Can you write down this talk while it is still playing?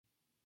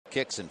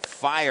Kicks and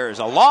fires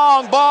a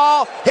long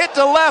ball, hit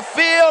to left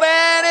field,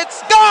 and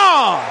it's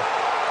gone!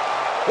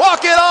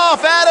 Walk it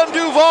off, Adam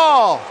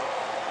Duvall.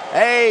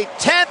 A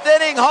 10th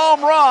inning home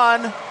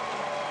run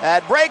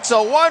that breaks a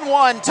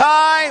 1-1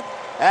 tie,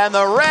 and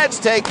the Reds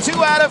take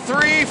 2 out of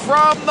 3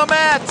 from the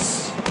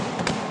Mets.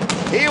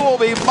 He will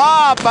be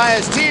mobbed by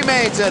his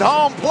teammates at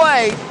home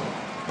plate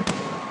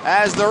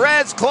as the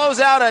Reds close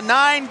out a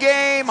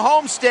 9-game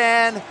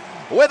homestand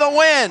with a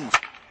win.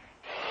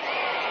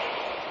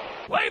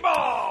 Play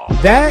ball!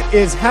 That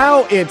is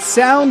how it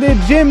sounded.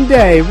 Jim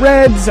Day,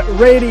 Reds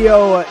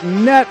Radio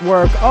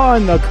Network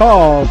on the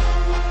call.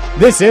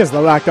 This is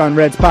the Locked On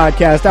Reds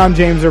podcast. I'm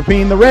James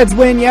Rapien. The Reds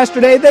win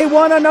yesterday. They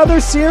won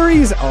another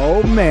series.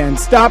 Oh, man.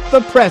 Stop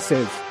the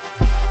presses.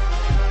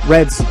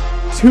 Reds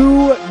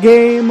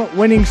 2-game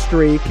winning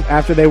streak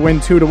after they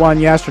win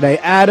 2-1 yesterday.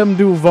 Adam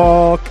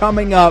Duvall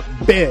coming up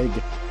big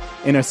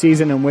in a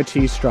season in which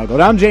he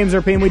struggled. I'm James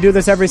Rapien. We do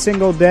this every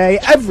single day,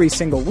 every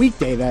single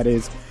weekday, that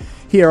is,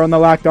 here on the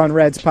Locked On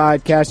Reds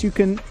podcast. You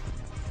can,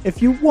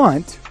 if you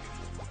want,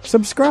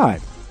 subscribe.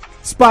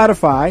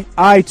 Spotify,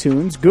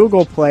 iTunes,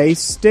 Google Play,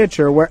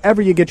 Stitcher,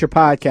 wherever you get your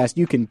podcast,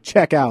 you can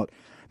check out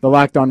the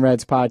Locked On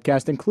Reds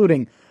podcast,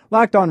 including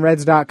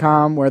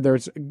LockedOnReds.com, where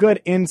there's good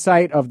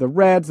insight of the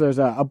Reds. There's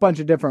a bunch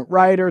of different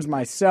writers,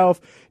 myself,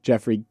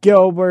 Jeffrey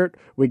Gilbert.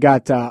 We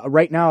got,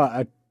 right now,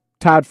 a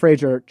Todd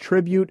Frazier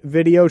tribute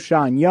video.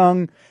 Sean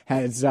Young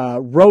has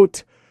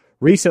wrote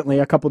recently,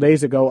 a couple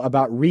days ago,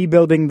 about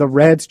rebuilding the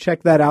Reds.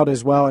 Check that out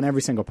as well, and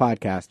every single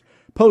podcast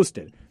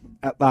posted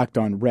at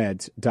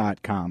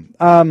LockedOnReds.com.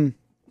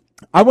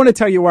 I want to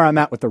tell you where I'm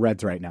at with the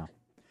Reds right now.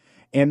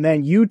 And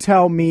then you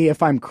tell me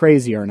if I'm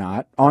crazy or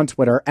not on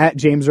Twitter, at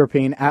James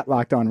Rapien, at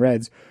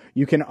LockedOnReds.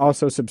 You can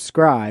also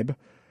subscribe,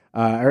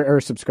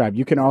 subscribe.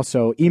 You can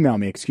also email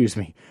me,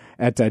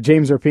 at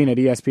jamesrapien at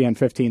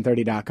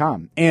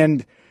ESPN1530.com.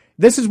 And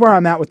this is where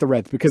I'm at with the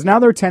Reds, because now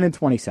they're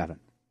 10-27.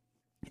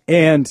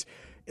 And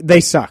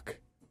they suck.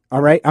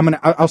 All right?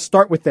 I'll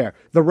start with there.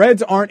 The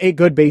Reds aren't a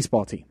good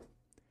baseball team.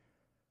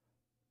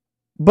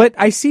 But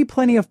I see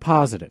plenty of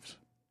positives.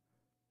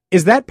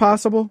 Is that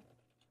possible?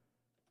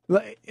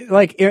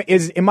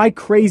 Am I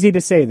crazy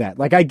to say that?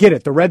 I get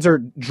it. The Reds are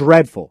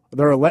dreadful.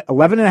 They're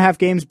 11 and a half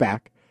games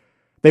back.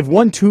 They've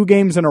won 2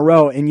 games in a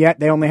row, and yet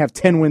they only have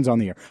 10 wins on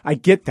the year. I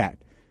get that.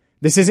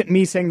 This isn't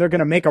me saying they're going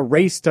to make a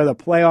race to the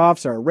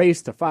playoffs or a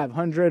race to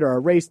 500 or a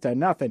race to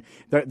nothing.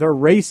 They're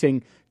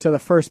racing to the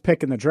first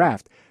pick in the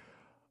draft.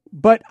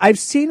 But I've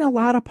seen a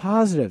lot of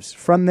positives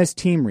from this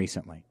team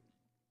recently.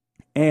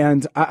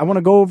 And I want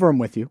to go over them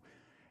with you.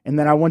 And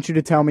then I want you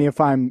to tell me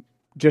if I'm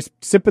just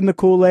sipping the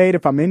Kool-Aid,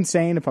 if I'm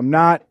insane, if I'm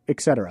not,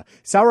 etc.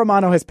 Sal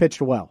Romano has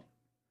pitched well.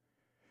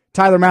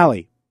 Tyler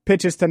Mahle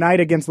pitches tonight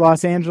against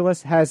Los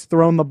Angeles, has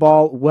thrown the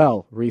ball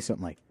well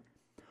recently.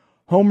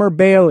 Homer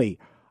Bailey,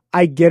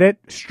 I get it,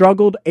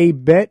 struggled a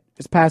bit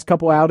his past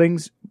couple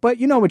outings, but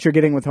you know what you're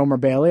getting with Homer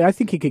Bailey. I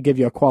think he could give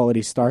you a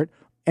quality start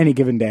any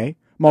given day,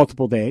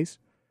 multiple days.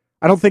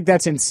 I don't think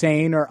that's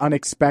insane or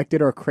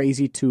unexpected or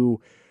crazy to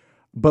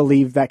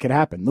believe that could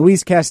happen.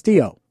 Luis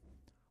Castillo,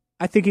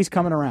 I think he's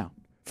coming around.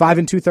 5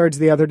 2/3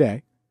 the other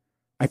day.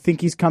 I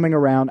think he's coming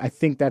around. I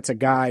think that's a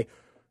guy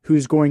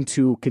who's going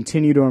to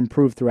continue to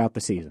improve throughout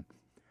the season.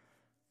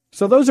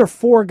 So those are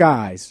 4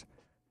 guys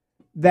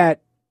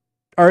that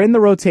are in the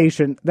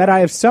rotation that I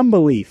have some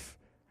belief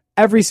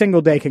every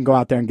single day can go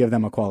out there and give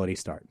them a quality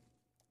start.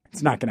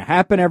 It's not going to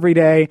happen every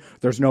day.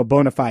 There's no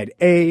bona fide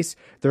ace.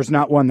 There's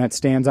not one that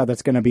stands out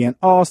that's going to be an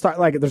all-star.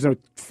 There's no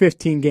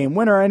 15-game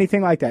winner or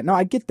anything like that. No,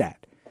 I get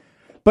that.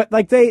 But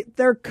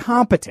they're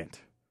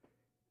competent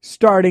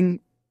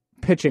starting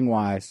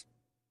pitching-wise,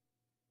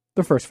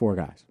 the first 4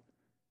 guys.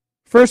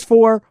 First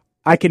 4,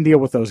 I can deal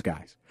with those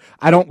guys.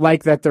 I don't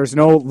like that there's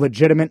no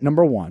legitimate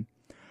number 1.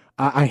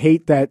 I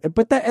hate that.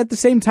 But that, at the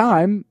same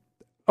time,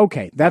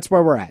 okay, that's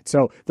where we're at.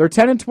 So they're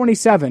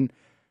 10-27.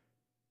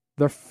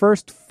 The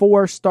first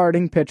 4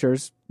 starting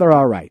pitchers, they're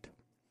all right.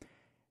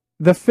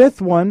 The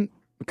 5th one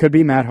could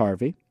be Matt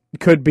Harvey.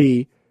 Could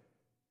be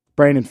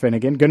Brandon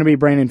Finnegan. Going to be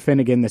Brandon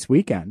Finnegan this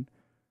weekend.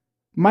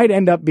 Might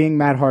end up being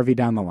Matt Harvey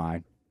down the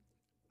line.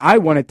 I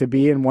wanted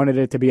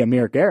it to be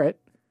Amir Garrett.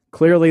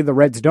 Clearly the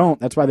Reds don't.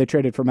 That's why they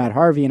traded for Matt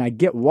Harvey, and I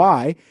get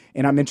why,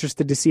 and I'm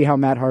interested to see how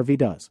Matt Harvey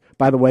does.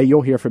 By the way,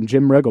 you'll hear from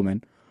Jim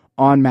Riggleman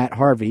on Matt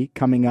Harvey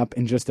coming up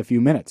in just a few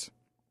minutes.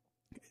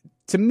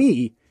 To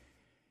me,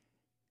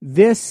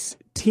 this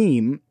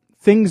team,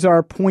 things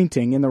are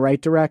pointing in the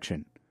right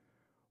direction.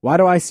 Why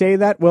do I say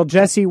that? Well,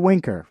 Jesse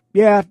Winker,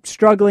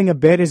 struggling a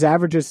bit. His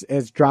average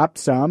has dropped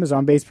some. His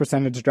on-base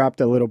percentage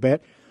dropped a little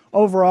bit.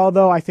 Overall,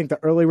 though, I think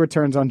the early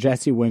returns on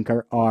Jesse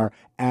Winker are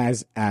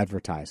as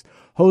advertised.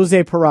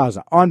 Jose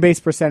Peraza, on-base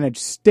percentage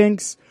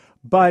stinks,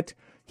 but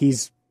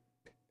has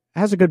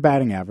a good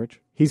batting average.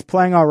 He's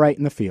playing all right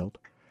in the field.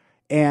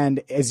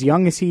 And as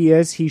young as he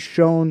is, he's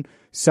shown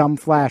some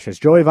flashes.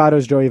 Joey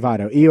Votto's Joey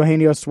Votto.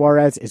 Eugenio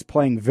Suarez is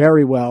playing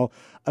very well.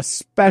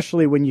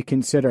 especially when you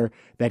consider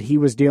that he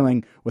was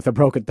dealing with a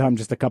broken thumb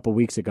just a couple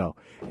weeks ago.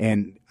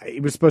 And he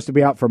was supposed to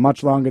be out for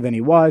much longer than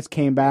he was,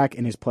 came back,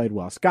 and has played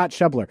well. Scott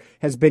Schebler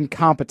has been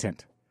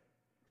competent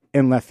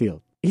in left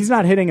field. He's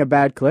not hitting a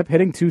bad clip,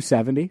 hitting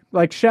 270.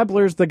 Like,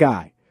 Schebler's the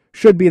guy.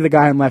 Should be the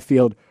guy in left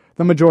field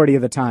the majority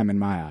of the time in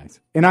my eyes.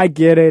 And I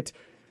get it.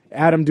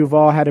 Adam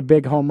Duvall had a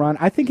big home run.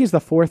 I think he's the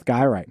fourth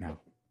guy right now.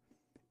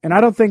 And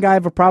I don't think I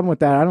have a problem with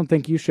that. I don't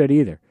think you should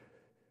either.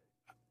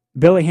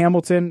 Billy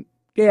Hamilton,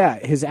 yeah,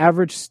 his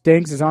average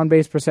stinks. His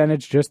on-base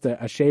percentage just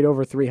a shade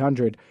over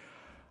 300.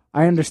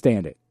 I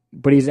understand it.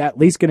 But he's at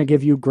least going to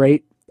give you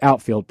great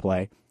outfield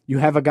play. You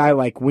have a guy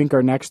like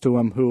Winker next to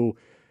him who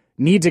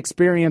needs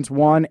experience,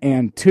 1,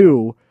 and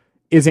 2,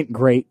 isn't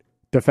great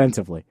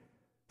defensively.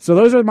 So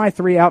those are my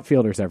 3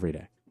 outfielders every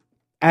day,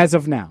 as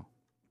of now.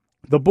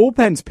 The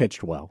bullpen's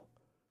pitched well.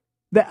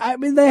 They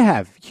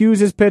have.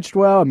 Hughes has pitched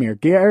well. Amir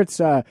Garrett's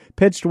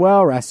pitched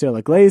well. Raisel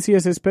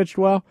Iglesias has pitched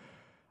well.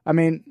 I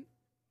mean,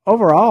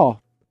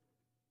 overall,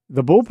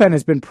 the bullpen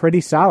has been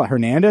pretty solid.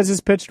 Hernandez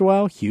has pitched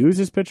well. Hughes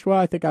has pitched well.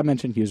 I think I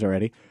mentioned Hughes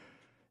already.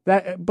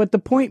 But the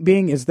point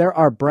being is there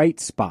are bright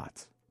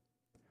spots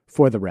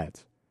for the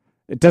Reds.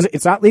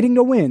 It's not leading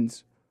to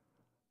wins.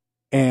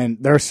 And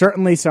there are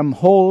certainly some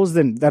holes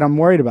that I'm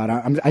worried about.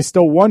 I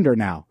still wonder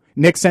now.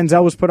 Nick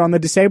Senzel was put on the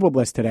disabled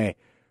list today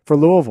for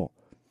Louisville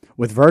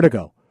with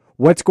vertigo.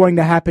 What's going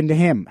to happen to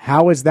him?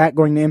 How is that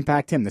going to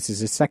impact him? This is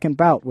his second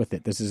bout with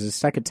it. This is his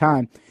second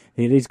time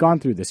that he's gone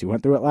through this. He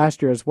went through it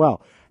last year as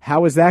well.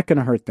 How is that going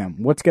to hurt them?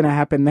 What's going to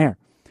happen there?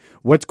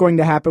 What's going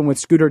to happen with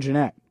Scooter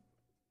Gennett?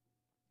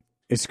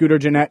 Is Scooter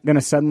Gennett going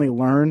to suddenly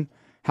learn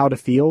how to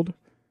field?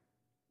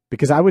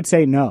 Because I would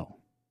say no.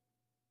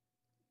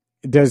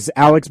 Does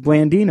Alex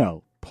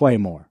Blandino play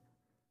more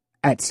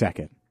at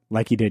second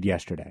like he did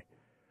yesterday?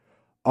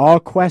 All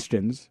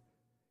questions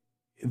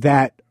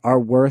that are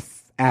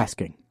worth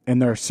asking.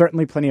 And there are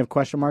certainly plenty of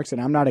question marks, and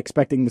I'm not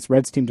expecting this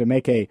Reds team to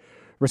make a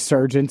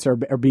resurgence or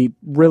be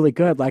really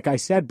good, like I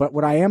said. But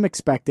what I am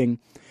expecting,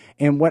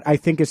 and what I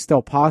think is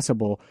still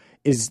possible,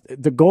 is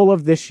the goal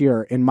of this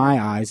year, in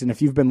my eyes, and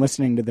if you've been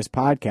listening to this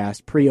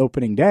podcast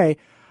pre-opening day,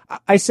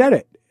 I said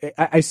it.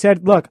 I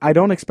said, look, I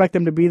don't expect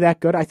them to be that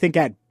good. I think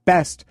at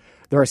best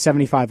they're a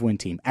 75-win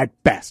team.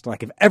 At best,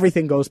 like if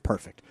everything goes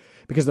perfect.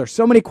 Because there's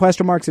so many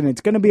question marks, and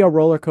it's going to be a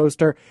roller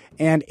coaster,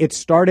 and it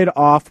started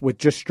off with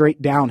just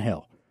straight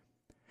downhill.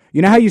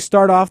 You know how you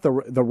start off the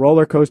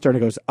roller coaster and it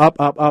goes up,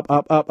 up, up,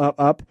 up, up, up,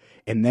 up,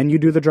 and then you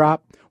do the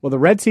drop? Well, the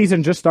Red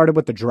season just started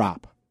with the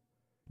drop.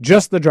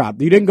 Just the drop.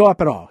 You didn't go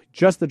up at all.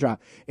 Just the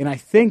drop. And I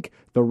think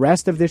the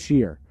rest of this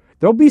year,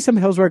 there'll be some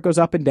hills where it goes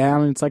up and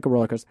down, and it's like a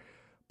roller coaster.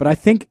 But I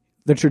think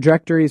the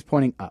trajectory is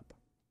pointing up.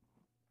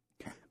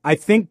 I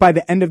think by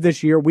the end of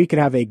this year, we could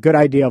have a good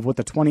idea of what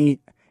the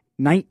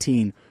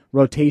 2019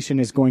 rotation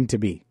is going to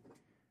be.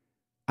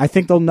 I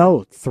think they'll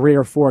know 3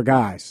 or 4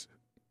 guys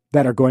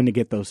that are going to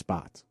get those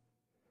spots.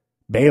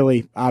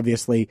 Bailey,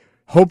 obviously,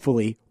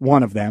 hopefully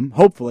one of them.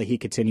 Hopefully he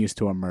continues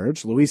to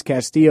emerge. Luis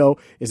Castillo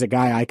is a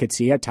guy I could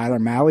see at. Tyler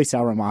Mahle,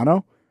 Sal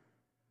Romano,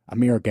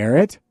 Amir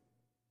Garrett.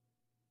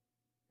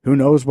 Who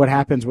knows what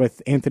happens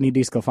with Anthony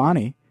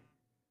DeSclafani?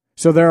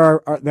 So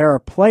there are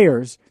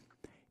players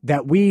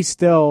that we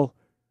still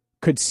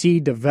could see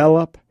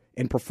develop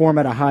and perform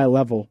at a high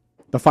level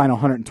the final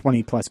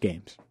 120 plus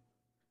games.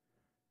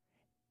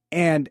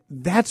 And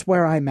that's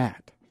where I'm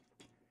at.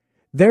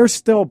 There's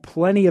still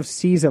plenty of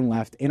season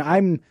left,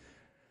 and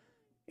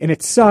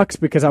it sucks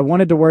because I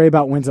wanted to worry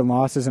about wins and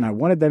losses and I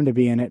wanted them to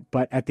be in it,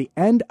 but at the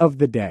end of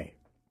the day,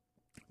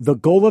 the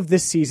goal of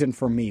this season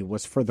for me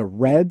was for the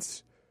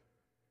Reds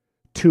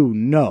to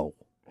know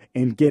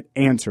and get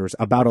answers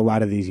about a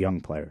lot of these young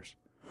players.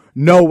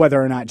 Know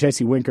whether or not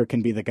Jesse Winker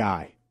can be the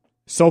guy.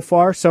 So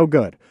far, so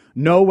good.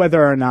 Know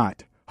whether or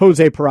not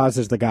Jose Peraza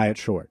is the guy at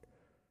short.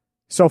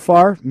 So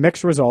far,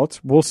 mixed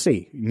results. We'll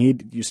see.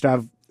 You still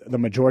have the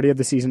majority of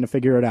the season to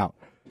figure it out.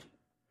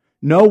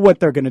 Know what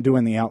they're going to do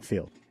in the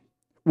outfield,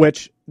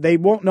 which they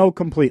won't know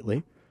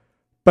completely.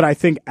 But I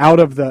think out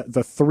of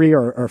the 3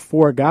 or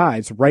 4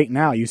 guys right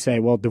now, you say,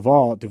 well,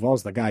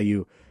 Duvall's the guy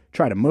you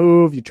try to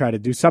move, you try to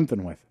do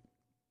something with.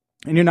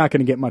 And you're not going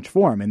to get much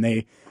for him.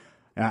 And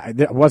I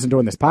wasn't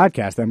doing this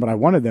podcast then, but I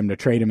wanted them to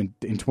trade him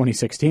in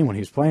 2016 when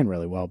he was playing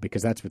really well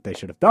because that's what they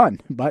should have done.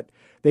 But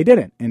they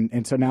didn't.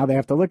 And so now they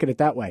have to look at it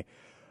that way.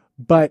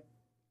 But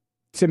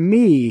to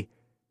me,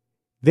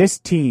 this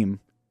team,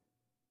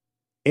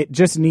 it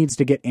just needs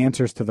to get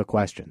answers to the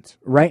questions.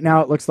 Right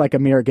now, it looks like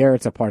Amir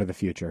Garrett's a part of the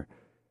future.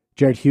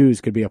 Jared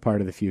Hughes could be a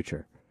part of the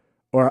future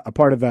or a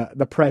part of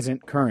the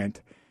present,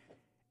 current.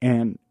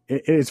 And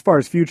as far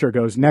as future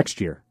goes,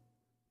 next year,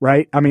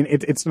 right? I mean,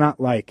 it's not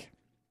like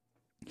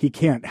he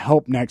can't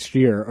help next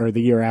year or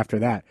the year after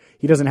that.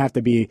 He doesn't have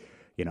to be,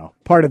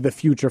 part of the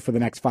future for the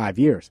next 5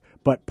 years,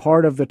 but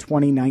part of the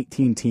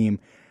 2019 team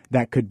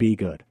that could be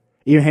good.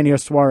 Eugenio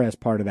Suarez,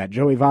 part of that.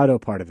 Joey Votto,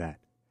 part of that.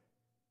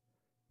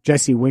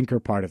 Jesse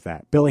Winker, part of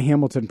that. Billy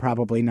Hamilton,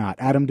 probably not.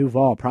 Adam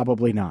Duvall,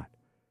 probably not.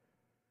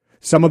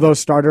 Some of those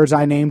starters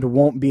I named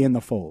won't be in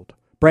the fold,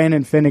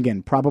 Brandon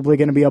Finnegan, probably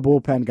going to be a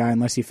bullpen guy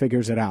unless he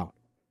figures it out.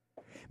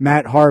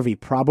 Matt Harvey,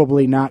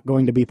 probably not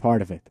going to be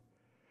part of it.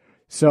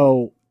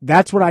 So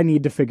that's what I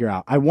need to figure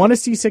out. I want to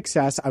see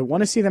success. I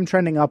want to see them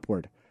trending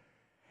upward.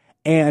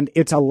 And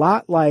it's a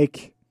lot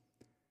like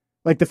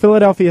the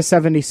Philadelphia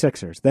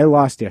 76ers. They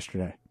lost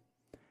yesterday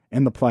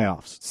in the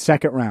playoffs,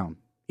 second round,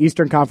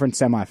 Eastern Conference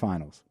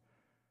semifinals.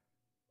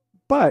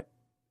 But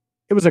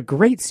it was a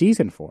great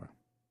season for them.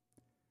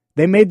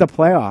 They made the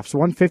playoffs,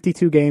 won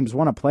 52 games,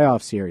 won a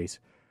playoff series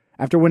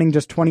after winning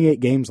just 28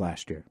 games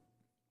last year.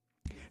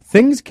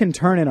 Things can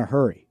turn in a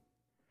hurry.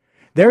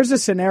 There's a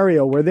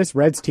scenario where this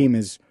Reds team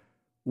is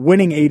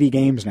winning 80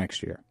 games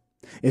next year,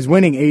 is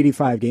winning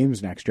 85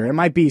 games next year. It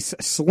might be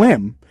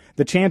slim.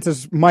 The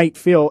chances might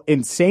feel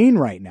insane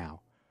right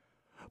now.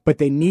 But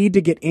they need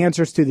to get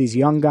answers to these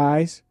young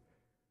guys.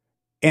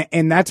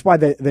 And that's why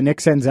the Nick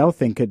Senzel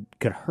thing could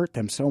hurt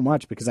them so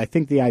much, because I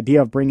think the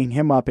idea of bringing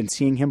him up and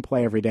seeing him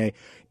play every day,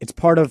 it's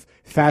part of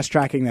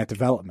fast-tracking that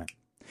development.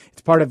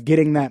 It's part of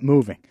getting that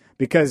moving,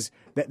 because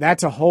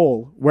that's a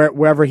hole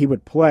wherever he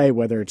would play,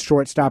 whether it's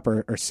shortstop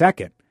or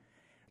second,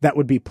 that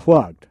would be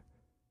plugged,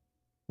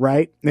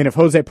 right? And if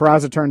Jose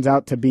Peraza turns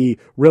out to be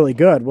really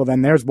good, well,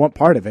 then there's one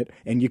part of it,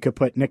 and you could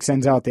put Nick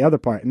Senzel at the other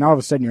part, and all of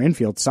a sudden your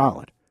infield's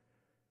solid.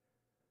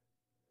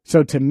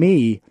 So to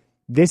me,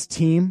 this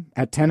team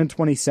at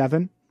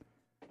 10-27,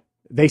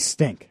 they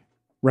stink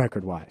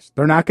record-wise.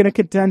 They're not going to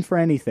contend for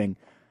anything.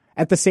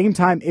 At the same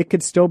time, it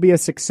could still be a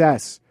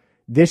success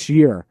this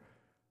year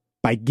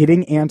by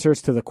getting answers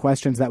to the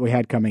questions that we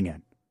had coming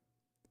in.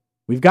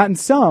 We've gotten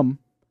some,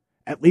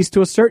 at least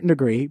to a certain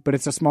degree, but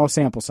it's a small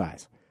sample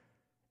size.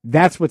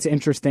 That's what's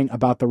interesting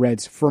about the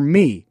Reds for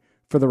me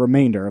for the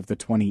remainder of the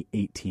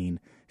 2018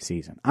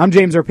 season. I'm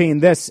James Rapien.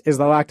 This is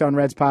the Locked On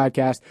Reds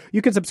podcast.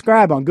 You can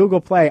subscribe on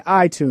Google Play,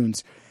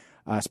 iTunes,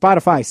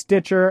 Spotify,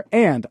 Stitcher,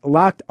 and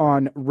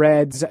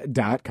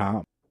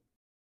LockedOnReds.com.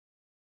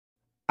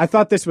 I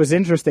thought this was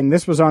interesting.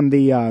 This was on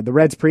the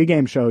Reds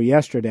pregame show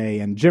yesterday,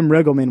 and Jim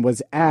Riggleman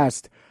was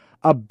asked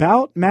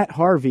about Matt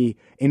Harvey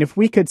and if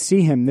we could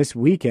see him this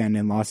weekend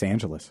in Los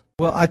Angeles.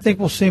 Well, I think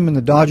we'll see him in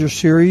the Dodgers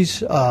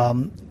series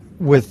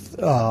with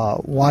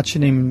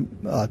watching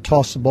him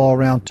toss the ball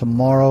around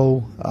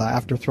tomorrow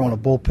after throwing a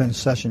bullpen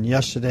session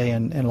yesterday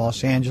in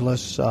Los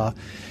Angeles.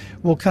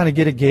 We'll kind of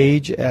get a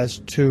gauge as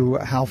to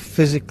how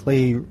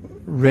physically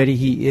ready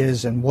he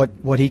is and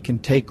what he can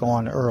take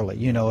on early.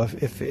 You know,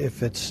 if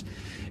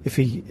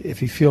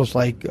he feels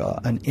like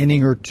an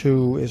inning or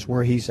two is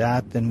where he's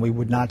at, then we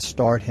would not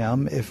start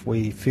him. If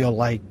we feel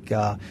like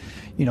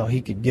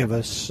he could give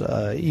us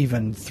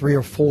even 3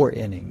 or 4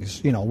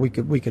 innings,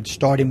 we could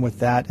start him with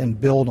that and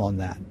build on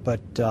that.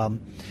 But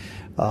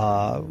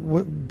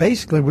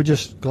basically, we're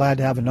just glad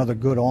to have another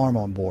good arm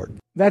on board.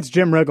 That's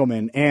Jim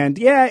Riggleman. And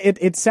yeah,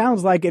 it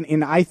sounds like,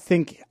 and I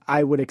think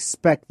I would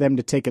expect them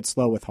to take it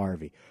slow with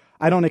Harvey.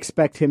 I don't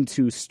expect him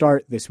to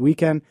start this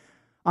weekend.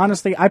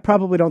 Honestly, I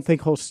probably don't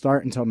think he'll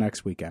start until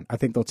next weekend. I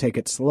think they'll take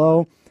it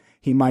slow.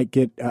 He might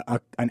get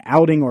an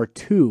outing or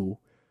two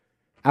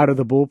out of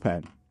the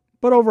bullpen.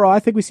 But overall, I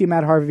think we see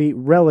Matt Harvey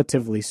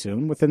relatively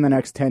soon, within the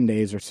next 10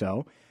 days or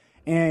so.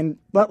 And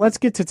let's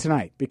get to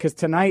tonight, because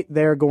tonight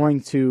they're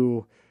going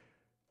to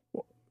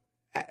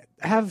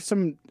have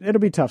some. It'll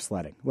be tough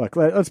sledding. Look,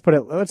 let's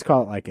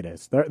call it like it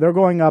is. They're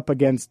going up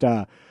against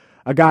a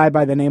guy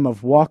by the name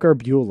of Walker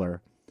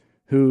Buehler,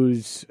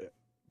 who's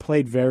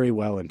played very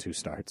well in 2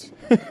 starts.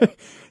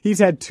 He's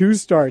had 2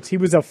 starts. He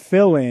was a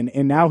fill-in,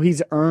 and now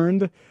he's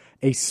earned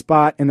a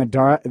spot in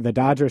the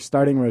Dodgers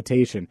starting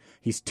rotation.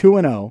 He's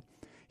 2-0.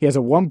 He has a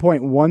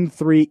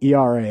 1.13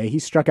 ERA. He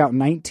struck out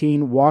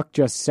 19, walked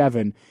just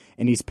 7,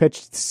 and he's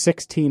pitched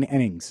 16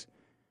 innings.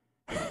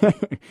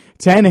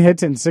 10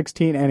 hits in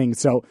 16 innings.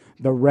 So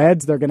the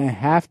Reds, they're going to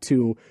have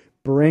to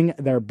bring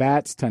their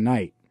bats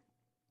tonight.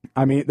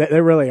 I mean,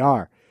 they really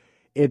are.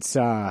 It's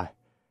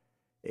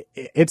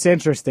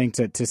interesting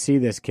to see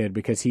this kid,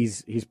 because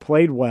he's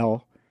played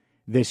well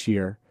this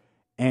year,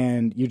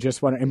 and you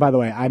just want to. And by the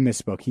way, I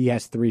misspoke. He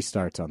has 3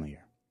 starts on the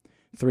year.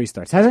 3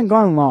 starts. Hasn't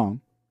gone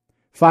long.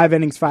 5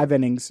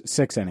 innings,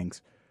 6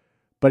 innings,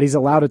 but he's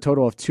allowed a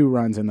total of 2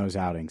 runs in those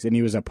outings, and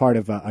he was a part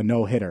of a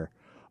no-hitter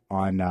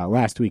on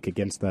last week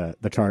against the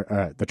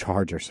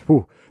Chargers.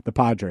 The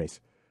Padres.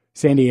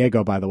 San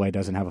Diego, by the way,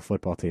 doesn't have a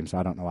football team, so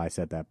I don't know why I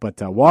said that.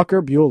 But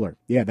Walker Buehler,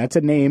 yeah, that's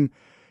a name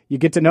you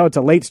get to know. It's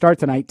a late start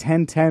tonight,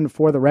 10-10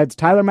 for the Reds.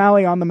 Tyler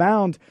Mahle on the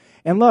mound.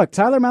 And look,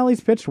 Tyler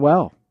Mahle's pitched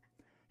well.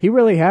 He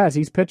really has.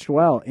 He's pitched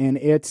well, and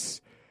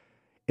it's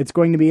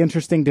going to be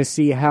interesting to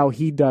see how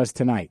he does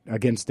tonight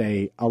against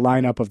a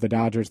lineup of the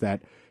Dodgers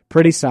that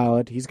pretty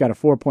solid. He's got a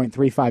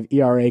 4.35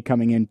 ERA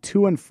coming in,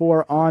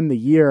 2-4 on the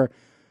year.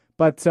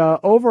 But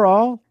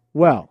overall,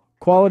 well,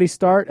 quality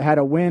start, had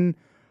a win,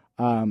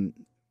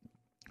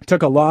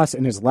 took a loss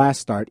in his last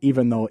start,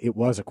 even though it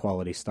was a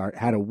quality start,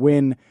 had a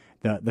win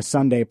the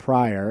Sunday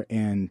prior,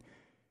 and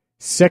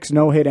 6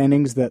 no-hit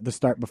innings the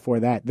start before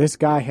that. This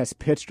guy has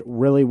pitched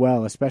really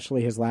well,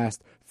 especially his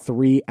last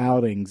 3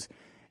 outings,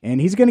 and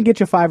he's going to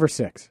get you 5 or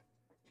 6.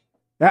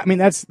 I mean,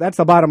 that's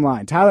the bottom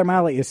line. Tyler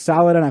Mahle is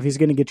solid enough. He's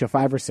going to get you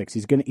 5 or 6.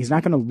 He's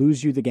not going to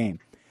lose you the game.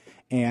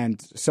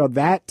 And so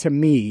that, to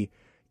me,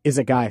 is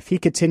a guy, if he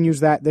continues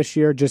that this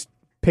year, just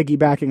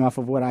piggybacking off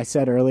of what I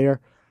said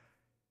earlier,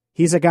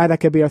 he's a guy that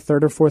could be a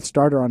 3rd or 4th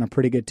starter on a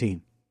pretty good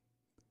team.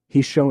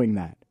 He's showing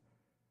that.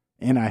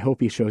 And I hope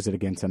he shows it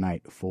again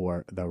tonight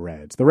for the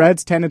Reds. The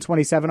Reds,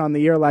 10-27 on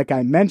the year, like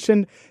I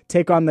mentioned,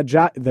 take on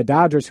the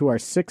Dodgers, who are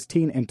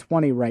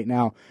 16-20 right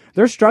now.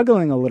 They're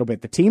struggling a little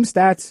bit. The team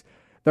stats,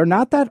 they're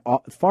not that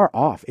far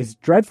off. As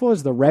dreadful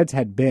as the Reds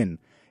had been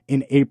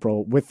in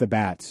April with the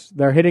bats,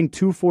 they're hitting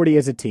 .240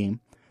 as a team.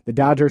 The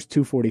Dodgers,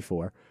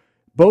 .244.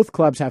 Both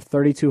clubs have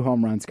 32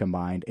 home runs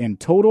combined. In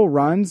total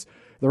runs,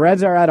 the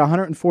Reds are at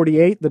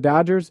 148, the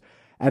Dodgers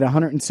at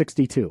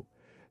 162.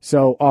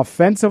 So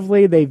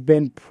offensively, they've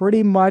been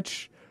pretty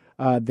much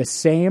the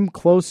same,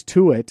 close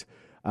to it,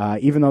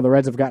 even though the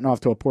Reds have gotten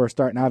off to a poor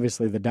start, and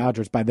obviously the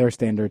Dodgers, by their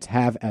standards,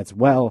 have as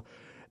well.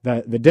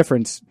 The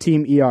difference,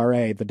 team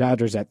ERA, the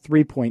Dodgers at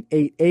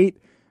 3.88,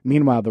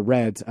 meanwhile the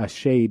Reds a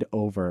shade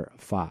over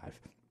 5.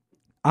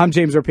 I'm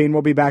James Rapien.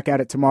 We'll be back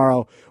at it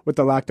tomorrow with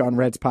the Locked On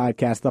Reds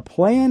podcast. The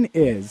plan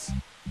is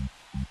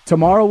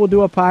tomorrow we'll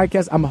do a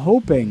podcast. I'm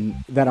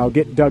hoping that I'll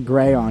get Doug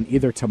Gray on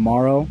either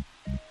tomorrow.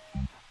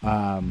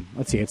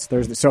 Let's see, it's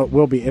Thursday, so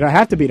it'll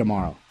have to be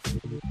tomorrow.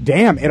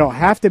 Damn, it'll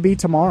have to be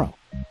tomorrow.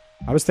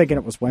 I was thinking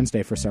it was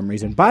Wednesday for some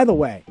reason. By the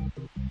way,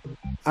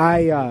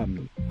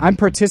 I'm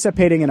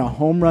participating in a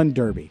home run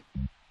derby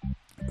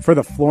for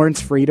the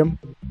Florence Freedom,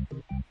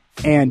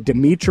 and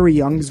Dimitri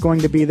Young is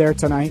going to be there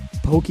tonight.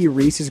 Pokey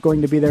Reese is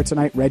going to be there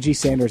tonight. Reggie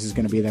Sanders is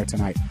going to be there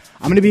tonight.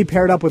 I'm going to be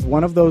paired up with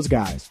one of those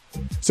guys.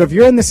 So if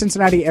you're in the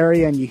Cincinnati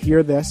area and you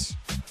hear this,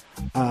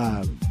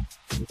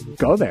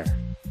 go there.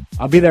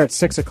 I'll be there at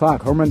 6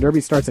 o'clock. Home Run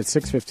Derby starts at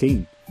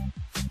 6:15.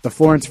 The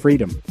Florence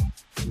Freedom.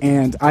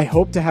 And I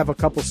hope to have a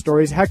couple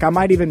stories. Heck, I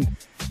might even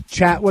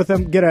chat with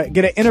him, get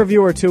an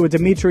interview or two with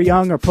Dimitri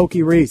Young or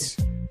Pokey Reese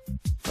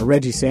or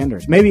Reggie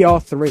Sanders. Maybe all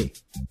three.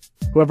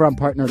 Whoever I'm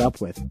partnered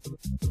up with.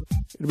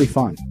 It'll be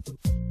fun.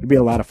 It'll be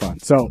a lot of fun.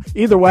 So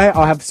either way,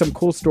 I'll have some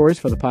cool stories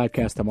for the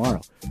podcast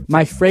tomorrow.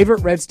 My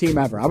favorite Reds team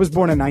ever. I was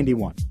born in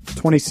 91.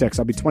 26.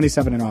 I'll be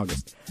 27 in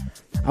August.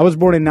 I was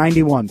born in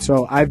 91,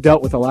 so I've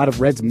dealt with a lot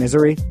of Reds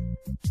misery.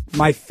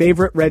 My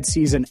favorite Reds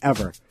season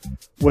ever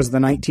was the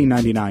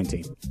 1999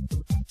 team.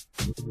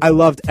 I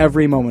loved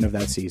every moment of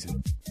that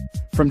season.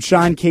 From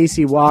Sean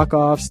Casey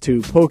walk-offs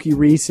to Pokey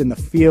Reese in the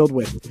field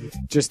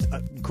with just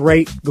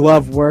great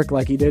glove work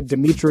like he did.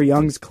 Dimitri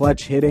Young's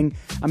clutch hitting.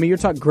 I mean, you're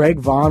talking Greg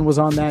Vaughn was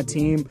on that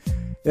team.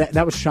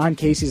 That was Sean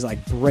Casey's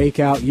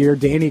breakout year.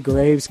 Danny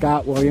Graves,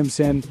 Scott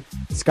Williamson,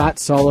 Scott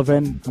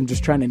Sullivan. I'm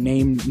just trying to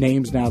name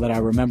names now that I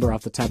remember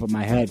off the top of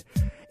my head.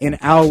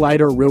 And Al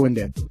Leiter ruined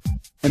it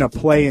in a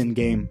play-in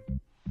game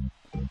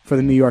for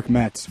the New York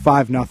Mets.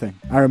 5-0.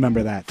 I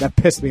remember that. That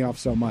pissed me off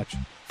so much.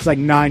 It's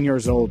 9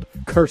 years old.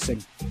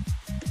 Cursing.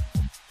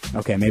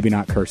 Okay, maybe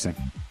not cursing.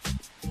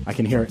 I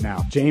can hear it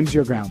now. James,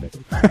 you're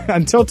grounded.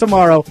 Until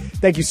tomorrow,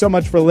 thank you so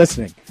much for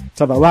listening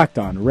to the Locked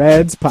On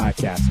Reds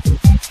podcast.